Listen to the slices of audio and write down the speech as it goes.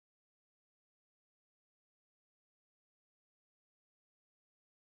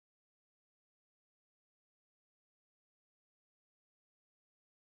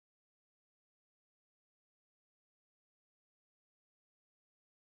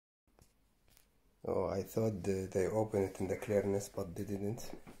Oh, I thought they opened it in the clearness, but they didn't.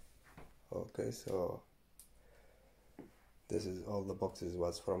 Okay, so this is all the boxes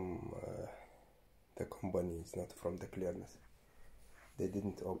was from the company, it's not from the clearness. They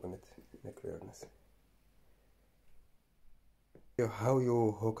didn't open it in the clearness. How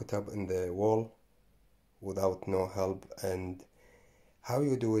you hook it up in the wall without no help, and how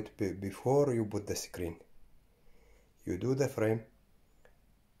you do it before you put the screen. You do the frame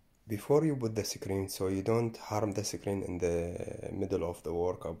before you put the screen, so you don't harm the screen in the middle of the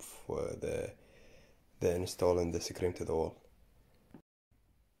work of the installing the screen to the wall.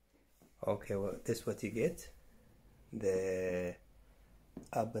 Okay, well, this is what you get. The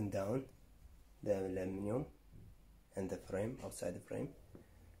up and down, the aluminum, and the frame, outside the frame,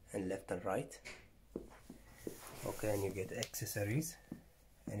 and left and right. Okay, and you get accessories,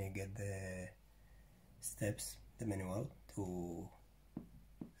 and you get the steps, the manual to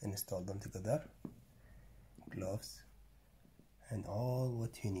install them together, gloves, and all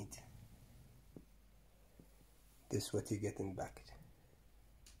what you need. This is what you get in package.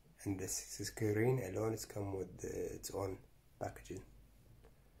 And this screen alone is come with its own packaging.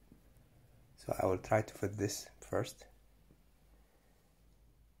 So I will try to fit this first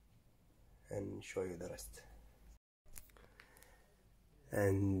and show you the rest.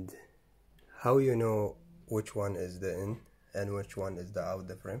 And how you know which one is the in and which one is the out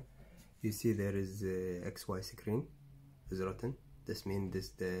the frame? You see there is XYScreen is written. This means this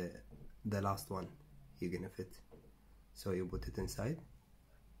the last one you're gonna fit. So you put it inside.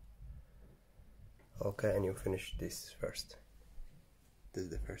 Okay, and you finish this first. This is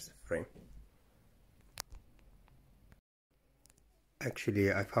the first frame.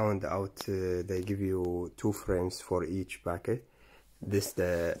 Actually, I found out they give you 2 frames for each packet. This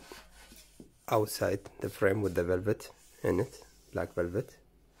the outside, the frame with the velvet in it, black velvet,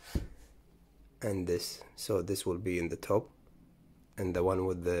 and this. So this will be in the top, and the one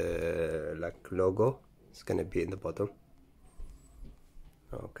with the like logo is gonna be in the bottom.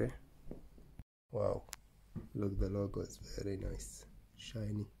 Okay. Wow, look, the logo is very nice,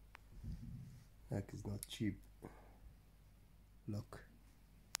 shiny, like it's not cheap. Look,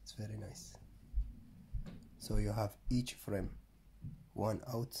 it's very nice. So you have each frame, one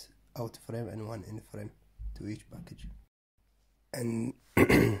out frame and one in frame to each package, and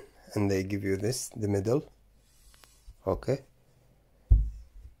and they give you this, the middle. Okay,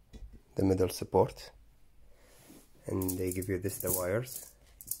 the middle support, and they give you this, the wires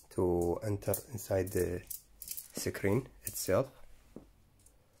to enter inside the screen itself.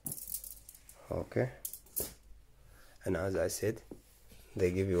 Okay, and as I said,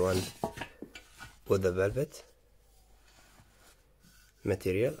 they give you one with the velvet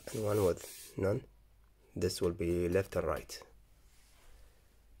material and one with none. This will be left and right.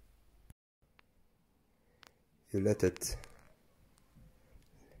 You let it,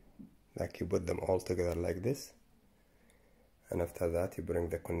 like you put them all together like this, and after that you bring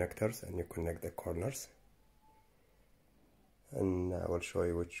the connectors and you connect the corners, and I will show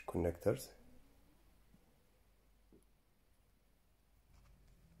you which connectors.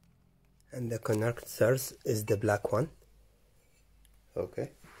 And the connectors is the black one.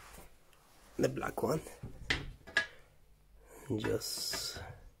 Okay, the black one. Just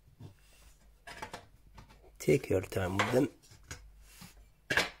take your time with them.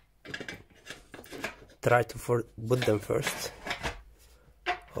 Try to put them first.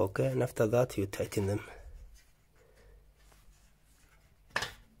 Okay, and after that you tighten them.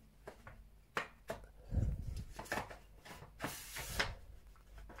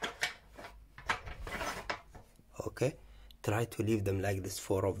 Okay, try to leave them like this,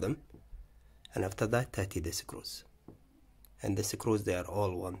 4 of them, and after that tighten the screws. And the screws, they are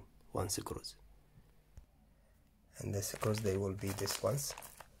all one screws. And the screws, they will be this ones,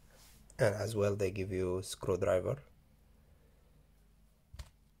 and as well they give you screwdriver.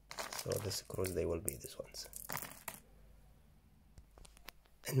 So the screws, they will be these ones.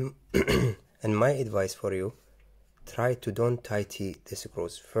 And and my advice for you, try to don't tighten the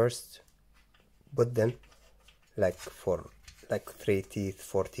screws first. Put them like 3 teeth,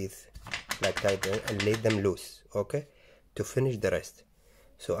 4 teeth, like that, and let them loose. Okay, to finish the rest.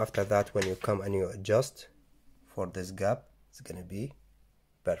 So after that, when you come and you adjust for this gap, it's gonna be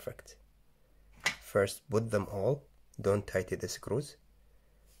perfect. First put them all, don't tighten the screws,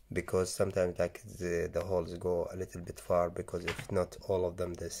 because sometimes like the holes go a little bit far, because if not all of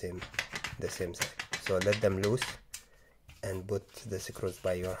them the same side. So let them loose and put the screws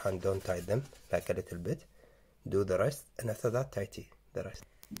by your hand, don't tie them, like a little bit, do the rest, and after that tighten the rest.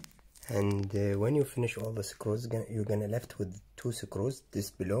 And when you finish all the screws, you're gonna left with 2 screws.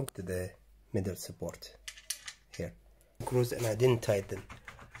 This belong to the middle support here screws, and I didn't tighten them.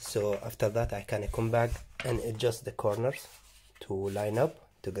 So after that I kind of come back and adjust the corners to line up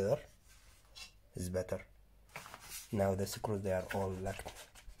together. Is better. Now the screws, they are all like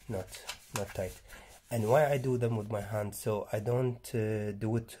not tight. And why I do them with my hand, so I don't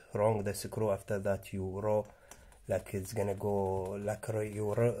do it wrong, the screw. After that you roll like it's gonna go like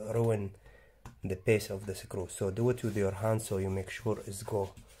you ruin the pace of the screw. So do it with your hand so you make sure it's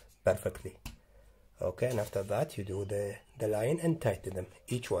go perfectly. Okay, and after that you do the line and tighten them,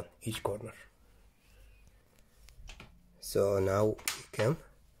 each corner. So now you come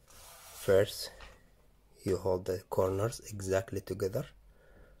first, you hold the corners exactly together,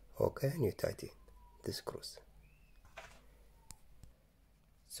 okay, and you tighten the screws.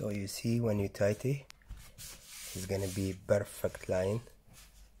 So you see when you tighten, it's gonna be perfect line,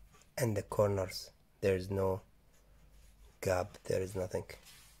 and the corners, there is no gap, there is nothing,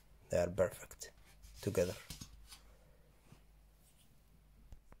 they are perfect together.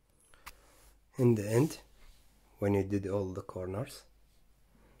 In the end, when you did all the corners,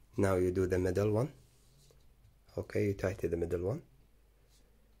 now you do the middle one. Okay, you tighten the middle one,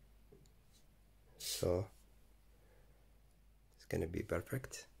 so it's gonna be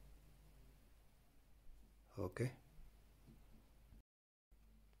perfect. Okay,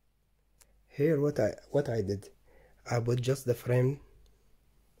 here what I did, I put just the frame,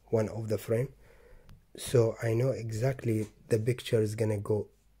 one of the frame, so I know exactly the picture is gonna go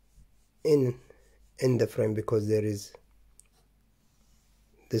in the frame, because there is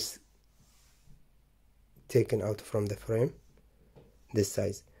this taken out from the frame, this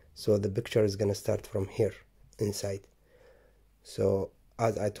size, so the picture is gonna start from here inside. So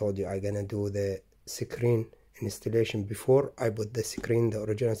as I told you, I'm gonna do the screen installation before I put the screen, the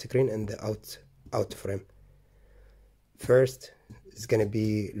original screen, and the out frame. First, it's gonna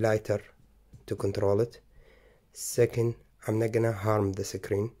be lighter to control it. Second, I'm not gonna harm the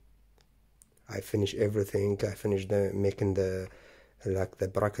screen. I finish everything. I finished making the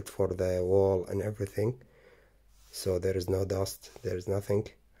bracket for the wall and everything, so there is no dust, there is nothing.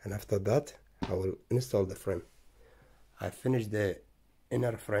 And after that I will install the frame. I finished the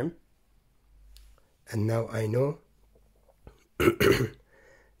inner frame, and now I know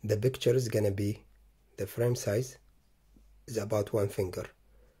the picture is gonna be, the frame size is about 1 finger,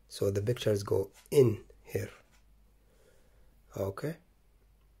 so the pictures go in here. Okay,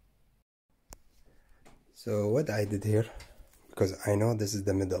 so what I did here, because I know this is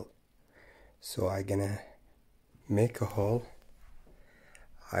the middle, so I'm gonna make a hole.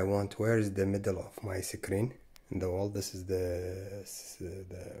 I want, where is the middle of my screen in the wall? This is the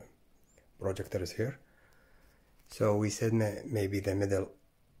projector is here, so we said maybe the middle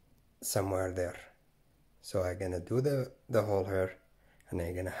somewhere there. So I'm gonna do the hole here, and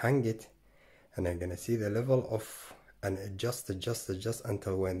I'm gonna hang it, and I'm gonna see the level of, and adjust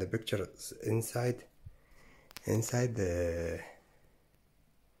until when the picture is inside the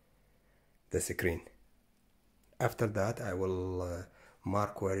screen. After that I will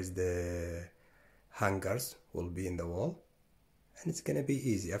mark where is the hangers will be in the wall, and it's gonna be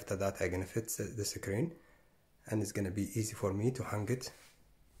easy. After that I'm gonna fit the screen, and it's gonna be easy for me to hang it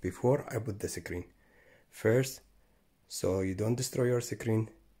before I put the screen first, so you don't destroy your screen.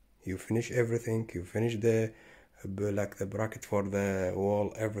 You finish everything, you finish the bracket for the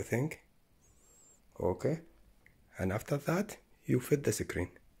wall, everything, okay, and after that you fit the screen,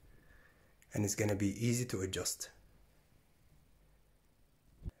 and it's gonna be easy to adjust.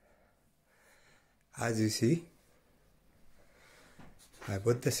 As you see, I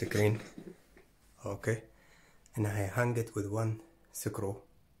put the screen, okay, and I hang it with 1 screw.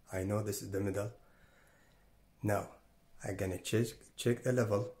 I know this is the middle. Now I'm gonna check the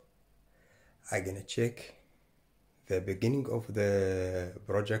level. I'm gonna check the beginning of the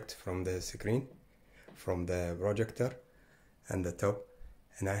project from the screen, from the projector, and the top.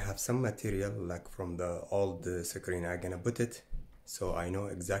 And I have some material like from the old screen. I'm gonna put it so I know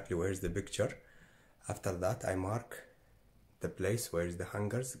exactly where's the picture. After that I mark the place where the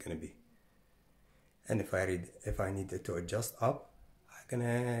hangers gonna be, and if I need to adjust up, I'm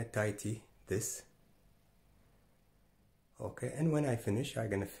gonna tighten this, okay. And when I finish,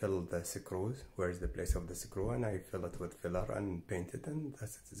 I'm gonna fill the screws, where's the place of the screw, and I fill it with filler and paint it, and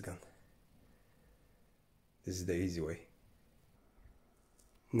that's it, it's gone. This is the easy way.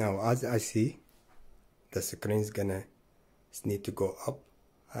 Now as I see the screen's gonna need to go up,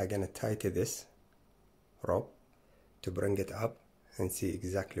 I'm gonna tighten this rope to bring it up and see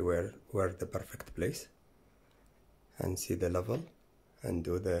exactly where the perfect place, and see the level, and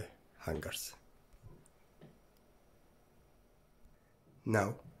do the hangers.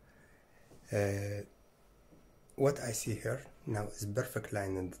 Now What I see here now is perfect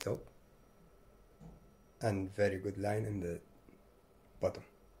line in the top and very good line in the bottom.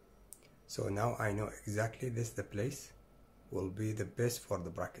 So now I know exactly this the place will be the best for the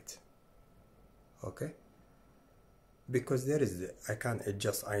bracket. Okay, because there is, I can't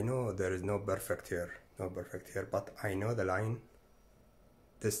adjust. I know there is no perfect here, but I know the line,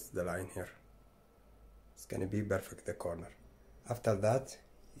 this the line here, it's gonna be perfect the corner. After that,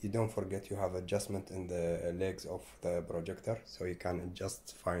 you don't forget you have adjustment in the legs of the projector, so you can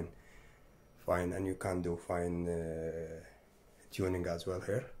adjust fine, and you can do fine tuning as well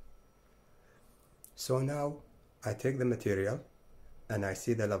here. So now I take the material and I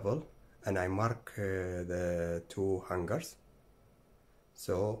see the level and I mark the two hangers.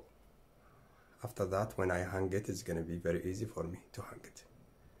 So after that, when I hang it, it's gonna be very easy for me to hang it.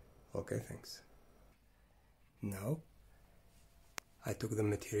 Okay, thanks. Now I took the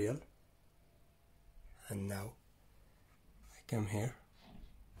material and now I come here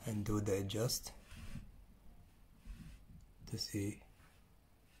and do the adjust to see.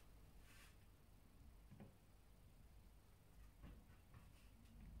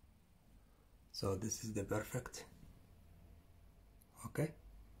 So this is the perfect. Okay,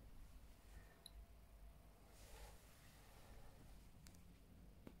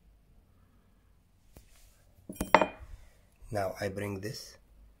 now I bring this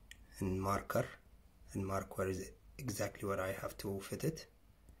and marker and mark where is it exactly where I have to fit it,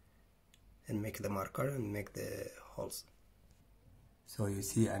 and make the marker and make the holes. So you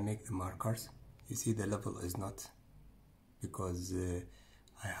see I make the markers. You see the level is not, because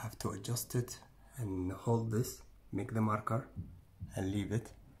I have to adjust it and hold this, make the marker and leave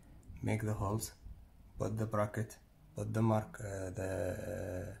it, make the holes, put the bracket, put the mark,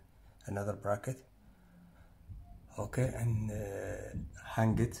 another bracket. Okay, and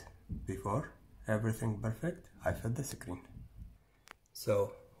hang it. Before everything perfect, I fit the screen.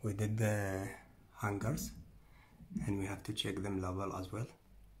 So we did the hangers and we have to check them level as well.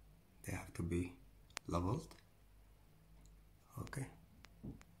 They have to be leveled. Okay,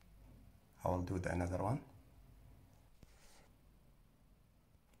 I will do another one.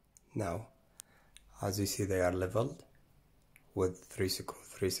 Now as you see, they are leveled with three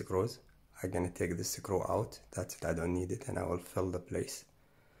screws. I'm gonna take this screw out, that's it, I don't need it, and I will fill the place.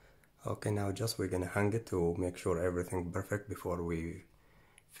 Okay, now just we're gonna hang it to make sure everything perfect before we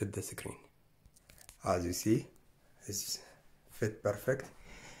fit the screen. As you see, it's fit perfect.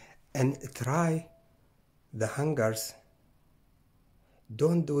 And try the hangers,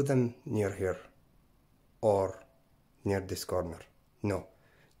 don't do them near here or near this corner. No,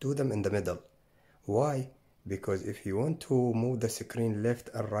 do them in the middle. Why? Because if you want to move the screen left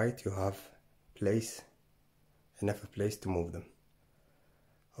and right, you have enough place to move them.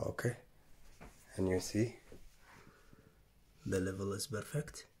 Okay, and you see the level is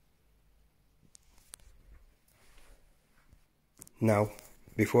perfect. Now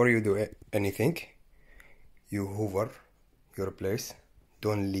before you do anything, you hover your place,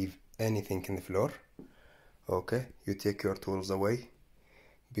 don't leave anything in the floor. Okay, you take your tools away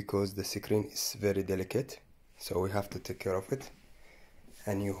because the screen is very delicate, so we have to take care of it.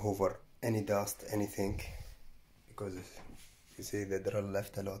 And you hover any dust, anything, because you see the drill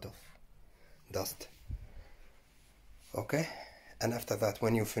left a lot of dust. Okay, and after that,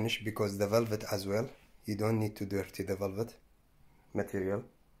 when you finish, because the velvet as well, you don't need to dirty the velvet material.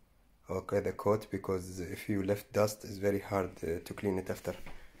 Okay, the coat, because if you left dust, it's very hard to clean it after.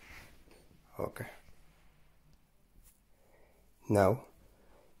 Okay, now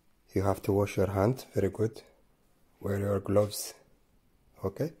you have to wash your hand very good, wear your gloves.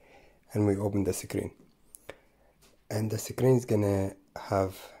 Okay, and we open the screen, and the screen is gonna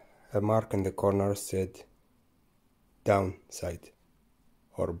have a mark in the corner said down side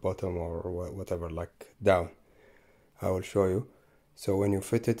or bottom or whatever, like down. I will show you. So when you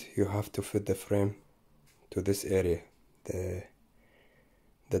fit it, you have to fit the frame to this area.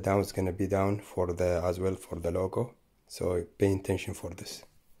 The down is gonna be down for the as well for the logo, so pay attention for this.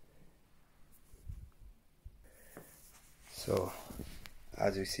 So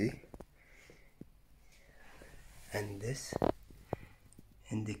as you see, and this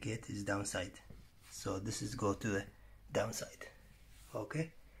indicate is downside, so this is go to the downside.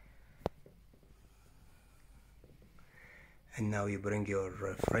 Okay, and now you bring your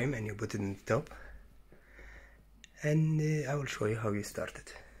frame and you put it in the top, and I will show you how you start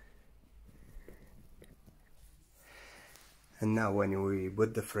it. And now when we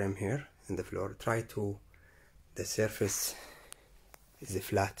put the frame here in the floor, try to the surface is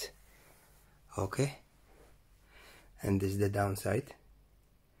flat. Okay, and this is the downside,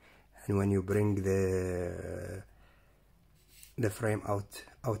 and when you bring the frame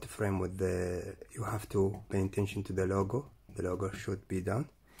out frame with the, you have to pay attention to the logo. The logo should be done.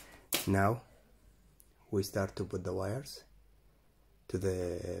 Now we start to put the wires to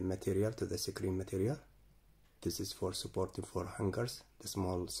the material, to the screen material. This is for supporting for hangers, the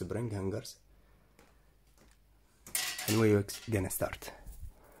small spring hangers, and we're gonna start.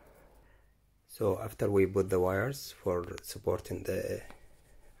 So after we put the wires for supporting the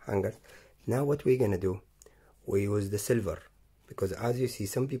hanger, now what we're gonna do, we use the silver, because as you see,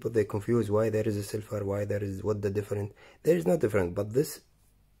 some people they confuse why there is a silver, why there is, what the difference. There is no difference, but this,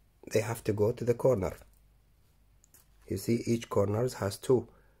 they have to go to the corner. You see, each corner has two.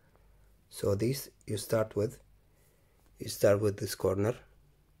 So this you start with this corner.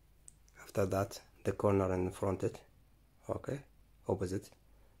 After that, the corner in front it, okay, opposite,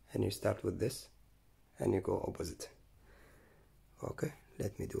 and you start with this, and you go opposite. Okay,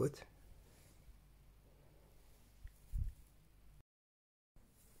 let me do it.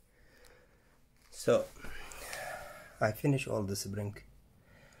 So I finish all the spring.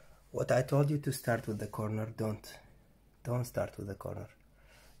 What I told you to start with the corner, don't start with the corner.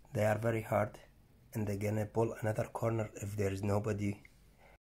 They are very hard, and they're gonna pull another corner if there is nobody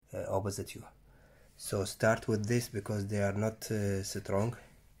opposite you. So start with this because they are not strong.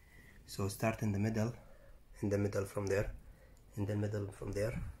 So start in the middle from there, in the middle from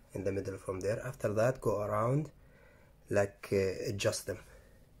there, in the middle from there. After that, go around, like adjust them.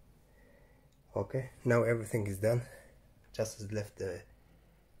 Okay, now everything is done. Just left the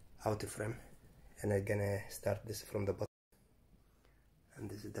outer frame, and I'm gonna start this from the bottom, and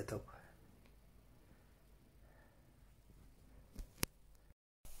this is the top.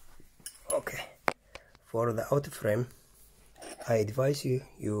 Okay, for the outer frame, I advise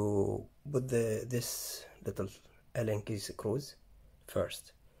you put this little Allen key screws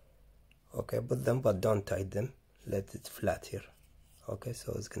first. Okay, put them, but don't tighten them. Let it flat here. Okay,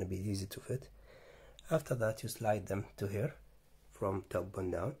 so it's gonna be easy to fit. After that, you slide them to here from top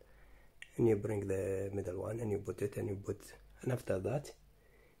and down, and you bring the middle one and you put it, and after that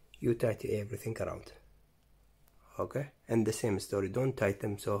you tighten everything around. Okay, and the same story, don't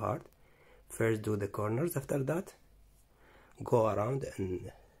tighten them so hard. First do the corners, after that go around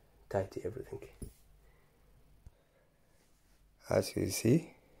and tighten everything. As you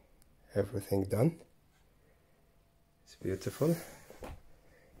see, everything done. It's beautiful,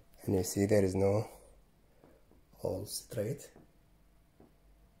 and you see there is no all straight.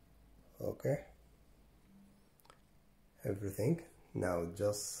 Okay, everything. Now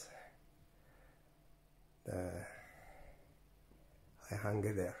just I hang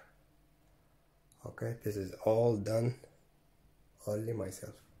it there. Okay, this is all done only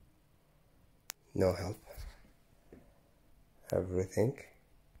myself, no help. Everything.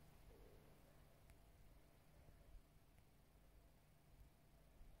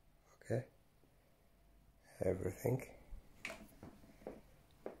 Okay, everything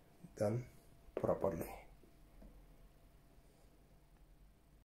done properly.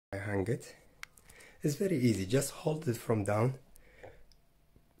 I hang it. It's very easy, just hold it from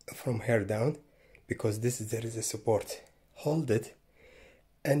here down, because there is a support. Hold it,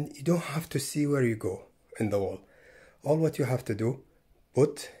 and you don't have to see where you go in the wall. All what you have to do,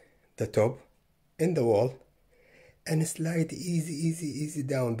 put the top in the wall and slide easy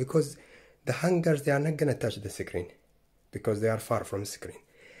down, because the hangers, they are not gonna touch the screen because they are far from the screen.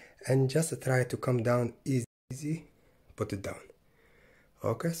 And just try to come down easy, put it down.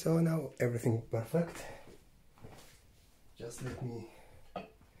 Okay, so now everything perfect. Just let me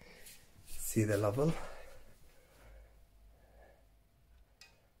see the level.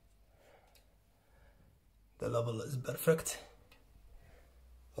 The level is perfect.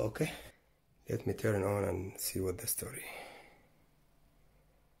 Okay, let me turn on and see what the story.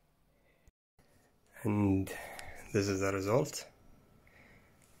 And this is the result.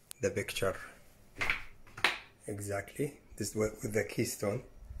 The picture exactly. This with the keystone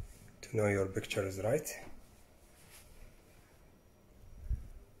to know your picture is right.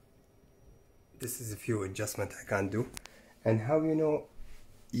 This is a few adjustments I can do. And how you know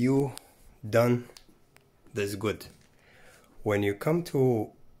you done this good? When you come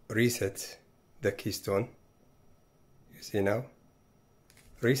to reset the keystone, you see now,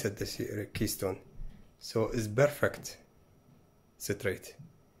 reset the keystone, so it's perfect straight.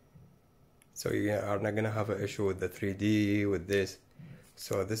 So you are not gonna have an issue with the 3D, with this.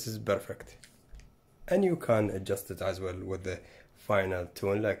 So this is perfect. And you can adjust it as well with the final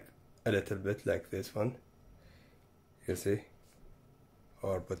tune, like a little bit like this one, you see,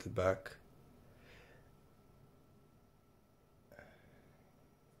 or put it back.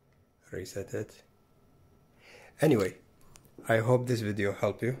 reset it. Anyway, I hope this video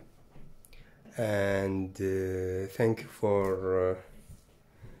helped you, and thank you for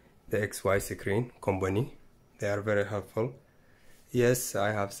the XYScreen company. They are very helpful. Yes,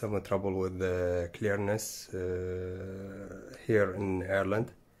 I have some trouble with the clearness here in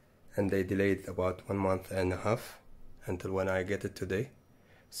Ireland, and they delayed about 1.5 months until when I get it today.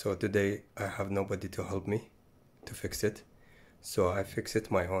 So today I have nobody to help me to fix it, so I fix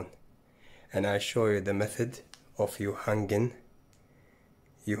it my own, and I show you the method of you hanging.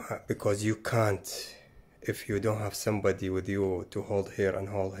 Because you can't, if you don't have somebody with you to hold here and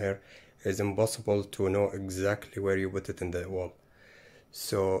hold here, it's impossible to know exactly where you put it in the wall.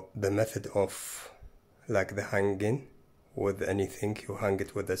 So the method of like the hanging with anything, you hang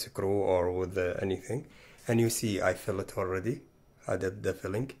it with a screw or with anything, and you see I fill it already. I did the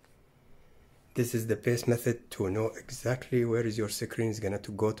filling. This is the best method to know exactly where is your screen is gonna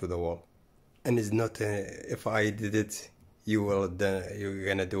to go to the wall. And it's not if I did it, you're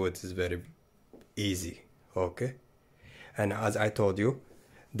gonna do it. Is very easy. Okay. And as I told you,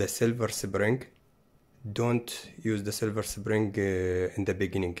 the silver spring, don't use the silver spring in the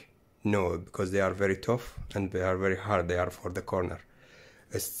beginning. No, because they are very tough and they are very hard. They are for the corner.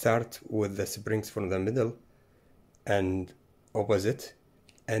 Start with the springs from the middle and opposite,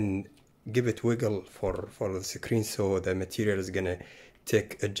 and give it wiggle for the screen, so the material is gonna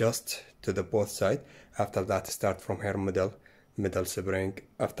adjust to the both side. After that, start from here, middle spring.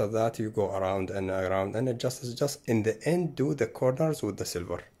 After that, you go around and adjust. In the end, do the corners with the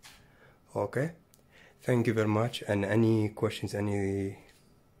silver. Okay. Thank you very much. And any questions, any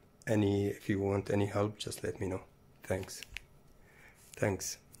if you want any help, just let me know. Thanks.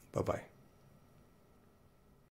 Bye bye.